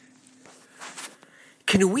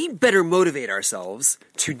Can we better motivate ourselves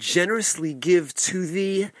to generously give to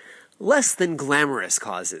the less than glamorous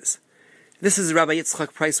causes? This is Rabbi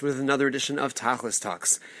Yitzchak Price with another edition of Tachlis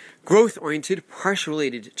Talks, growth-oriented,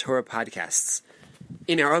 parsha-related Torah podcasts.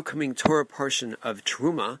 In our upcoming Torah portion of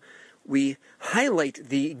Teruma, we highlight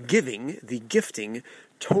the giving, the gifting,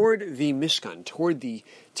 toward the Mishkan, toward the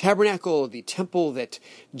tabernacle, the temple that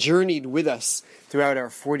journeyed with us throughout our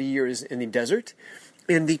 40 years in the desert.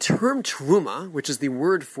 And the term teruma, which is the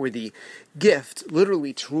word for the gift,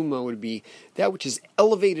 literally teruma would be that which is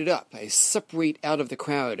elevated up. I separate out of the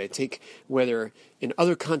crowd. I take, whether in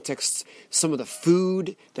other contexts, some of the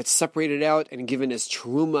food that's separated out and given as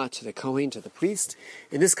teruma to the Kohen, to the priest.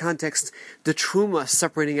 In this context, the teruma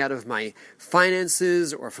separating out of my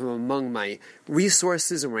finances or from among my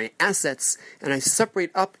resources or my assets, and I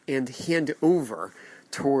separate up and hand over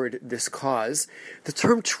toward this cause. The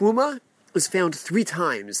term teruma is found 3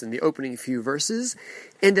 times in the opening few verses,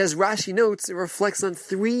 and as Rashi notes, it reflects on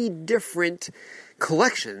 3 different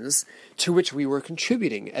collections to which we were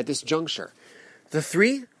contributing at this juncture. The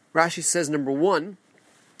 3, Rashi says, number 1,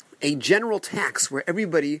 a general tax where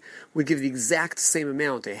everybody would give the exact same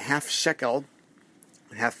amount, a half shekel,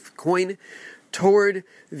 half coin, toward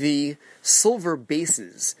the silver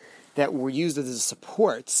bases that were used as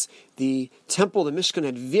supports. The temple, the Mishkan,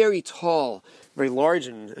 had very tall, very large,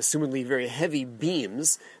 and assumedly very heavy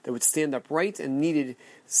beams that would stand upright and needed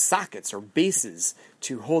sockets or bases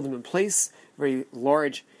to hold them in place. Very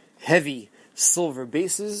large, heavy silver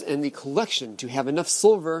bases, and the collection to have enough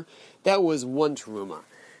silver, that was 1 teruma.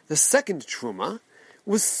 The second teruma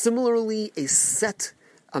was similarly a set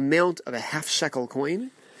amount of a half shekel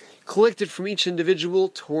coin, collected from each individual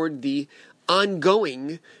toward the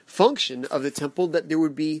ongoing function of the temple, that there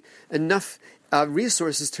would be enough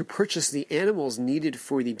resources to purchase the animals needed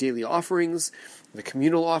for the daily offerings, the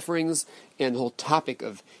communal offerings, and the whole topic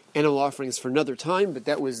of animal offerings for another time, but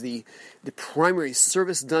that was the primary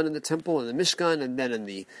service done in the temple and the Mishkan, and then in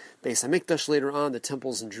the Beis HaMikdash later on, the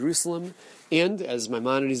temples in Jerusalem, and, as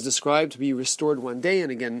Maimonides described, to be restored one day,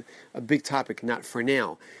 and again, a big topic not for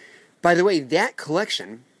now. By the way, that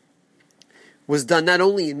collection was done not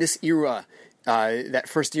only in this era, that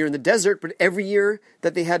first year in the desert, but every year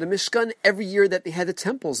that they had a Mishkan, every year that they had the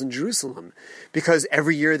temples in Jerusalem. Because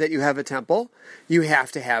every year that you have a temple, you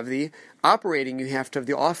have to have the operating, you have to have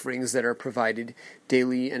the offerings that are provided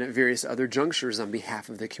daily and at various other junctures on behalf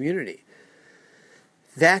of the community.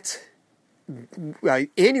 That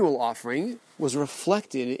annual offering was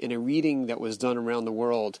reflected in a reading that was done around the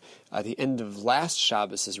world at the end of last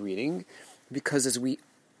Shabbos' reading, because as we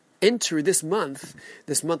enter this month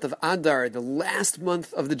of Adar, the last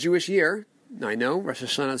month of the Jewish year. Now I know Rosh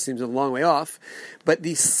Hashanah seems a long way off, but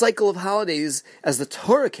the cycle of holidays, as the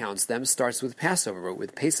Torah counts them, starts with Passover,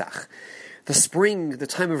 with Pesach. The spring, the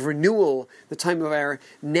time of renewal, the time of our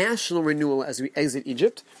national renewal as we exit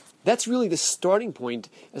Egypt, that's really the starting point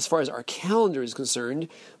as far as our calendar is concerned.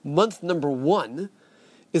 Month number 1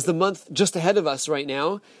 is the month just ahead of us right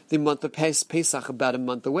now, the month of Pesach, about a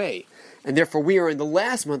month away. And therefore we are in the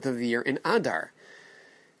last month of the year, in Adar.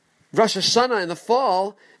 Rosh Hashanah in the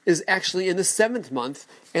fall is actually in the 7th month,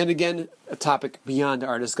 and again, a topic beyond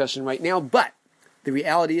our discussion right now, but the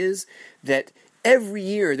reality is that every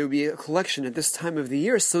year there will be a collection at this time of the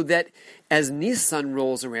year, so that as Nisan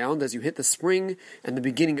rolls around, as you hit the spring and the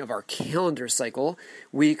beginning of our calendar cycle,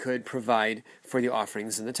 we could provide for the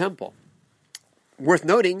offerings in the temple. Worth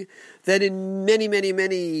noting that in many, many,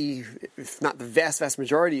 many, if not the vast, vast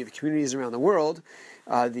majority of communities around the world,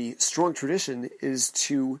 the strong tradition is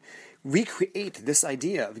to recreate this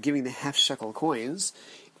idea of giving the half shekel coins,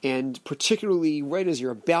 and particularly right as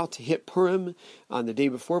you're about to hit Purim, on the day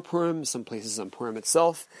before Purim, some places on Purim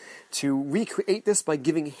itself, to recreate this by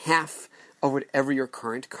giving half of whatever your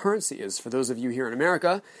current currency is. For those of you here in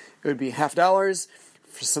America, it would be $50.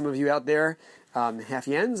 For some of you out there, half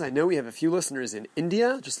yens. I know we have a few listeners in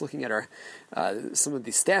India, just looking at our some of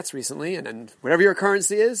the stats recently, and then whatever your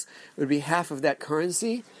currency is, it would be half of that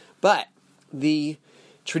currency. But the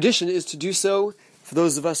tradition is to do so. For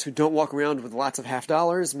those of us who don't walk around with lots of half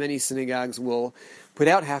dollars, many synagogues will put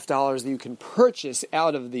out half dollars that you can purchase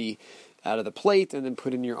out of the plate and then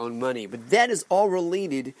put in your own money. But that is all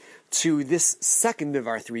related to this second of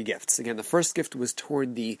our 3 gifts. Again, the first gift was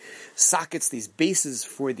toward the sockets, these bases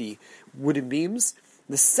for the wooden beams.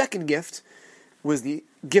 The second gift was the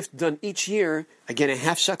gift done each year, again, a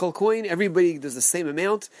half shekel coin. Everybody does the same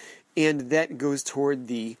amount, and that goes toward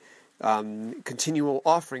the continual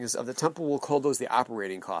offerings of the temple. We'll call those the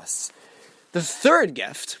operating costs. The third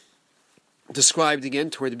gift, described again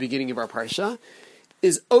toward the beginning of our parsha,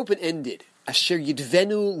 is open-ended. asher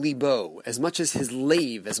yidvenu libo, as much as his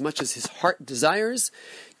lave, as much as his heart desires,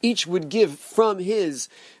 each would give from his,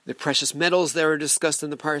 the precious metals that are discussed in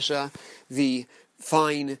the parsha, the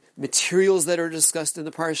fine materials that are discussed in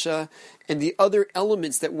the parsha, and the other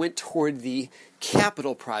elements that went toward the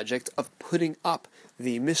capital project of putting up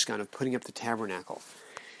the Mishkan, of putting up the tabernacle.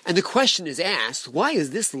 And the question is asked, why is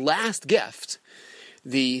this last gift,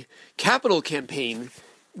 the capital campaign,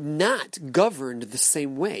 not governed the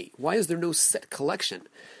same way? Why is there no set collection?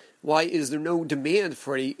 Why is there no demand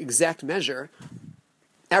for an exact measure?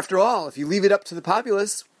 After all, if you leave it up to the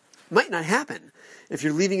populace, it might not happen. If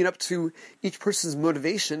you're leaving it up to each person's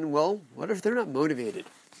motivation, well, what if they're not motivated?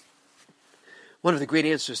 One of the great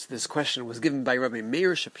answers to this question was given by Rabbi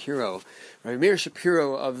Meir Shapiro. Rabbi Meir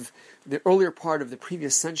Shapiro of the earlier part of the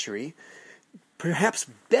previous century, perhaps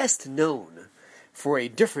best known for a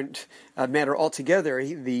different matter altogether,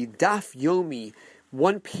 the Daf Yomi,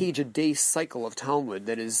 1 page a day cycle of Talmud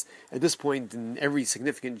that is at this point in every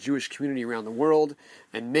significant Jewish community around the world,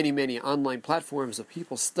 and many, many online platforms of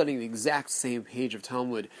people studying the exact same page of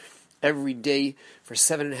Talmud every day for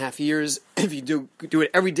 7.5 years. If you do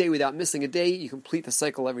it every day without missing a day, you complete the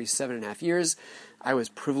cycle every 7.5 years. I was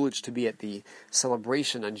privileged to be at the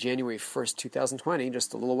celebration on January 1st, 2020,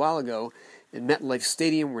 just a little while ago, in MetLife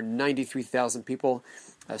Stadium, where 93,000 people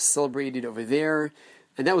celebrated over there.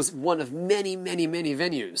 And that was one of many, many, many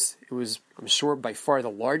venues. It was, I'm sure, by far the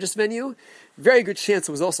largest venue. Very good chance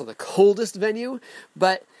it was also the coldest venue.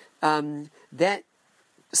 But that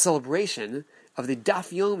celebration of the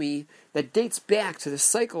Daf Yomi that dates back to the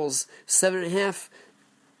cycles 7.5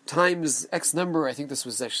 times X number. I think this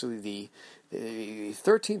was actually the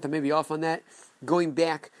 13th. I may be off on that. Going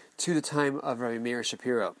back to the time of Rabbi Meir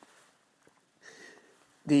Shapiro.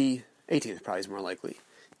 The 18th probably is more likely.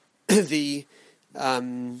 The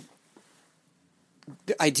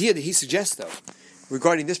idea that he suggests, though,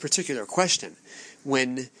 regarding this particular question,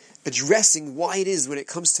 when addressing why it is when it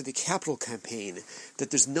comes to the capital campaign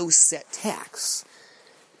that there's no set tax,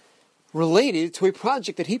 related to a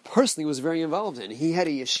project that he personally was very involved in. He had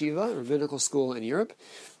a yeshiva, a rabbinical school in Europe,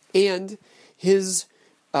 and his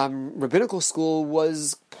rabbinical school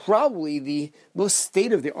was probably the most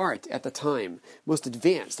state-of-the-art at the time, most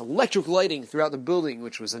advanced. Electric lighting throughout the building,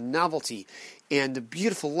 which was a novelty, and a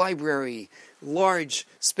beautiful library, large,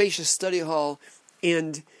 spacious study hall.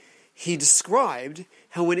 And he described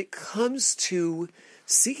how when it comes to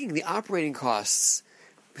seeking the operating costs,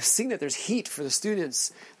 seeing that there's heat for the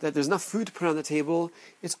students, that there's enough food to put on the table,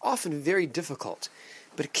 it's often very difficult.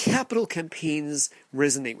 But capital campaigns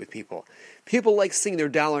resonate with people. People like seeing their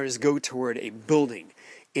dollars go toward a building.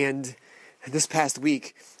 And this past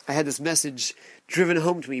week, I had this message driven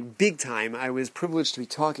home to me big time. I was privileged to be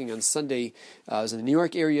talking on Sunday. I was in the New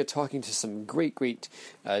York area talking to some great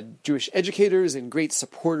Jewish educators and great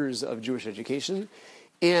supporters of Jewish education.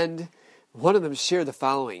 And one of them shared the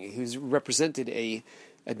following. Who's represented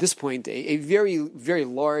at this point, a very, very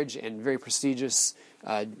large and very prestigious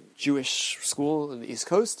Jewish school on the East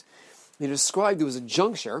Coast. They described there was a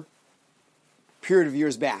juncture, period of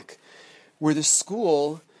years back, where the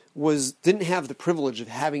school didn't have the privilege of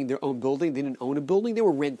having their own building. They didn't own a building. They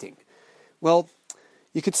were renting. Well,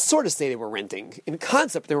 you could sort of say they were renting. In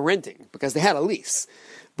concept, they were renting because they had a lease.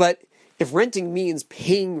 But if renting means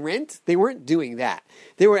paying rent, they weren't doing that.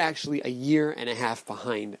 They were actually 1.5 years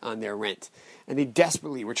behind on their rent. And they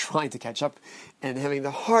desperately were trying to catch up and having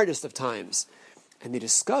the hardest of times. And they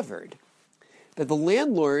discovered that the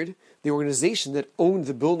landlord, the organization that owned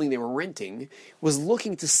the building they were renting, was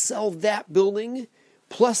looking to sell that building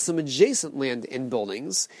plus some adjacent land and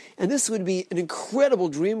buildings. And this would be an incredible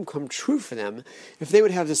dream come true for them if they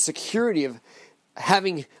would have the security of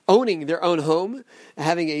owning their own home,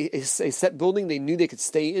 having a set building they knew they could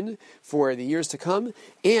stay in for the years to come,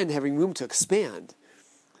 and having room to expand.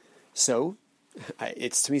 So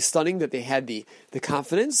it's to me stunning that they had the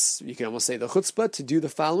confidence, you can almost say the chutzpah, to do the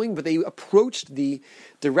following, but they approached the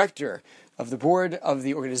director of the board of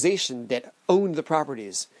the organization that owned the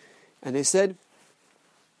properties, and they said,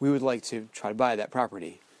 "We would like to try to buy that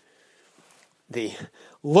property." The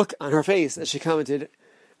look on her face as she commented,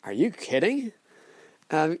 "Are you kidding?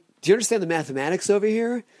 Do you understand the mathematics over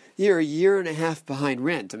here? You're 1.5 years behind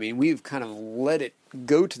rent. I mean, we've kind of let it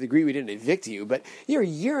go to the degree we didn't evict you, but you're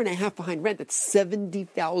 1.5 years behind rent. That's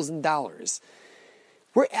 $70,000.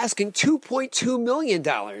 We're asking $2.2 million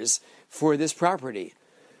for this property.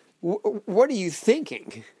 What are you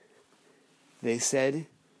thinking?" They said,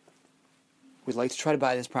 "We'd like to try to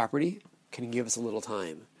buy this property. Can you give us a little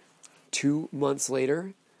time?" 2 months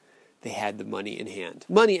later, they had the money in hand.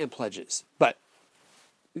 Money and pledges. But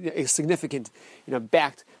significant,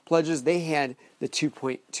 backed pledges. They had the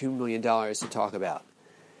 $2.2 million to talk about.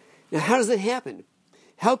 Now, how does that happen?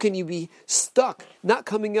 How can you be stuck not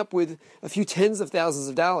coming up with a few tens of thousands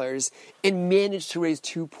of dollars and manage to raise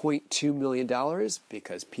 $2.2 million?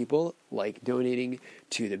 Because people like donating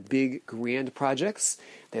to the big grand projects.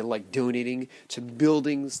 They like donating to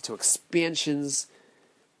buildings, to expansions.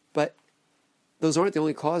 But those aren't the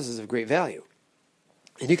only causes of great value.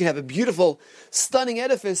 And you can have a beautiful, stunning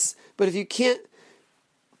edifice, but if you can't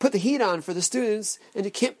put the heat on for the students, and you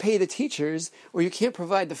can't pay the teachers, or you can't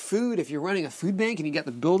provide the food if you're running a food bank and you got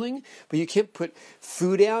the building, but you can't put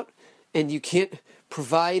food out, and you can't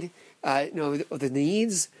provide the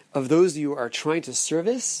needs of those you are trying to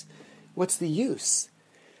service, what's the use?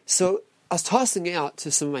 So I was tossing out to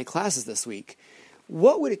some of my classes this week,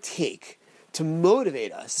 what would it take to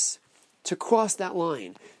motivate us to cross that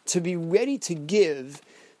line, to be ready to give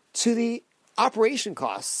to the operation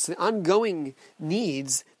costs, the ongoing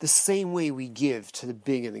needs, the same way we give to the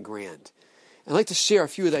big and the grand. I'd like to share a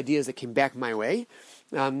few of the ideas that came back my way.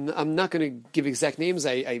 I'm not going to give exact names.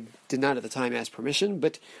 I did not at the time ask permission,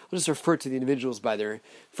 but I'll just refer to the individuals by their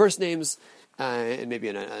first names and maybe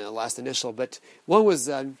a last initial. But one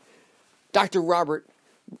was Dr. Robert.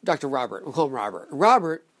 We'll call him Robert.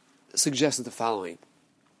 Robert suggested the following.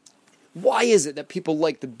 Why is it that people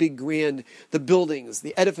like the big grand, the buildings,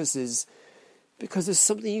 the edifices? Because there's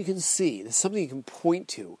something you can see. There's something you can point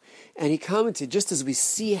to. And he commented, just as we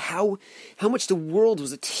see how much the world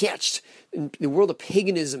was attached in the world of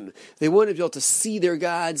paganism, they wanted to be able to see their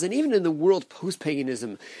gods. And even in the world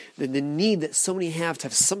post-paganism, the need that so many have to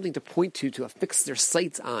have something to point to affix their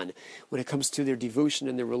sights on when it comes to their devotion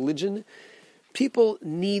and their religion. People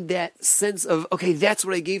need that sense of, okay, that's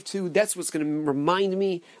what I gave to. That's what's going to remind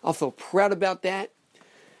me. I'll feel proud about that.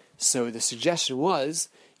 So the suggestion was,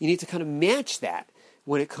 you need to kind of match that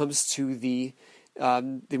when it comes to the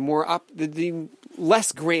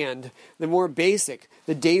less grand, the more basic,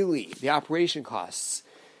 the daily, the operation costs.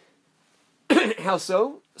 How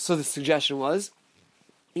so? So the suggestion was,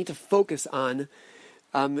 you need to focus on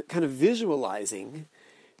kind of visualizing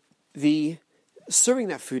serving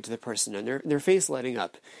that food to the person and their face lighting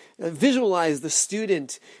up. Visualize the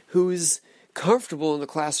student who's comfortable in the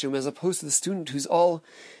classroom as opposed to the student who's all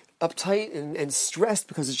uptight and stressed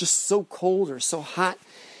because it's just so cold or so hot.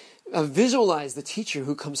 Visualize the teacher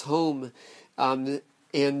who comes home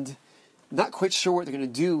and not quite sure what they're going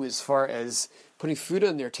to do as far as putting food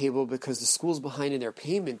on their table because the school's behind in their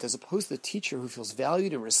payment, as opposed to the teacher who feels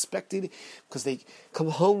valued and respected because they come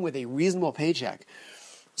home with a reasonable paycheck.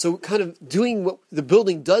 So kind of doing what the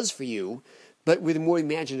building does for you, but with a more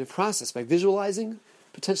imaginative process by visualizing,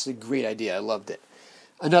 potentially great idea. I loved it.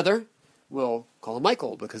 Another, we'll call him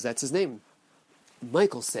Michael because that's his name.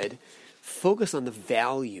 Michael said, focus on the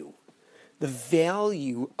value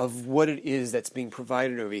of what it is that's being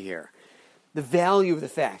provided over here. The value of the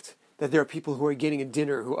fact that there are people who are getting a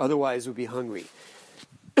dinner who otherwise would be hungry.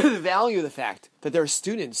 The value of the fact that there are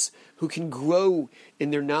students who can grow in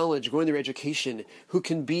their knowledge, grow in their education, who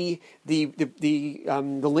can be the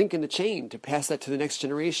link in the chain to pass that to the next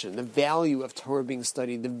generation. The value of Torah being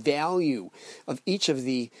studied, the value of each of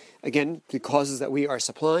the causes that we are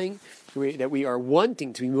supplying, that we are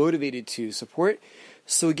wanting to be motivated to support.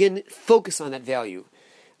 So again, focus on that value.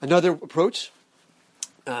 Another approach,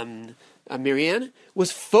 Marianne,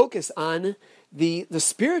 was focus on the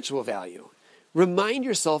spiritual value. Remind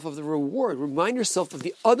yourself of the reward. Remind yourself of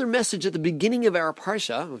the other message at the beginning of our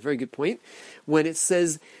parsha, a very good point, when it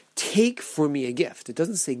says, take for me a gift. It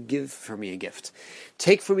doesn't say give for me a gift.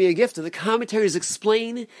 Take for me a gift. And the commentaries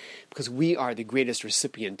explain, because we are the greatest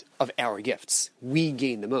recipient of our gifts. We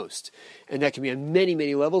gain the most. And that can be on many,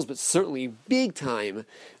 many levels, but certainly big time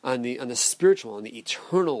on the spiritual, on the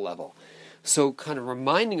eternal level. So kind of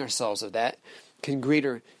reminding ourselves of that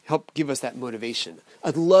can help give us that motivation.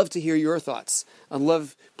 I'd love to hear your thoughts.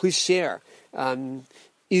 Please share.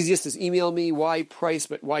 Easiest is email me, ypreis,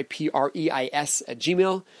 but ypreis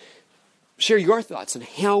 @gmail. Share your thoughts on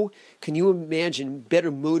how can you imagine better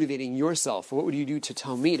motivating yourself? What would you do to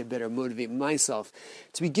tell me to better motivate myself?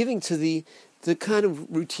 To be giving to the kind of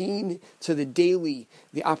routine, to the daily,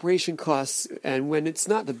 the operation costs, and when it's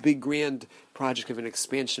not the big grand project of an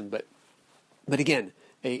expansion, but again,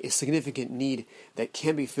 a significant need that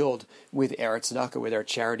can be filled with our tzedakah, with our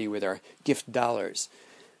charity, with our gift dollars.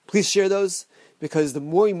 Please share those, because the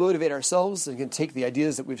more we motivate ourselves and can take the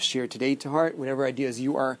ideas that we've shared today to heart, whatever ideas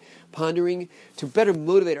you are pondering, to better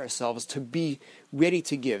motivate ourselves to be ready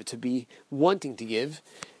to give, to be wanting to give,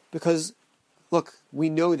 because, look, we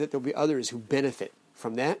know that there'll be others who benefit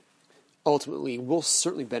from that. Ultimately, we'll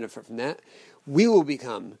certainly benefit from that. we will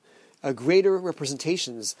become greater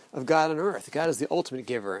representations of God on earth. God is the ultimate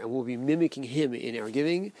giver, and we'll be mimicking Him in our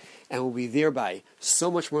giving, and we'll be thereby so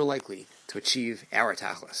much more likely to achieve our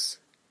tachlis.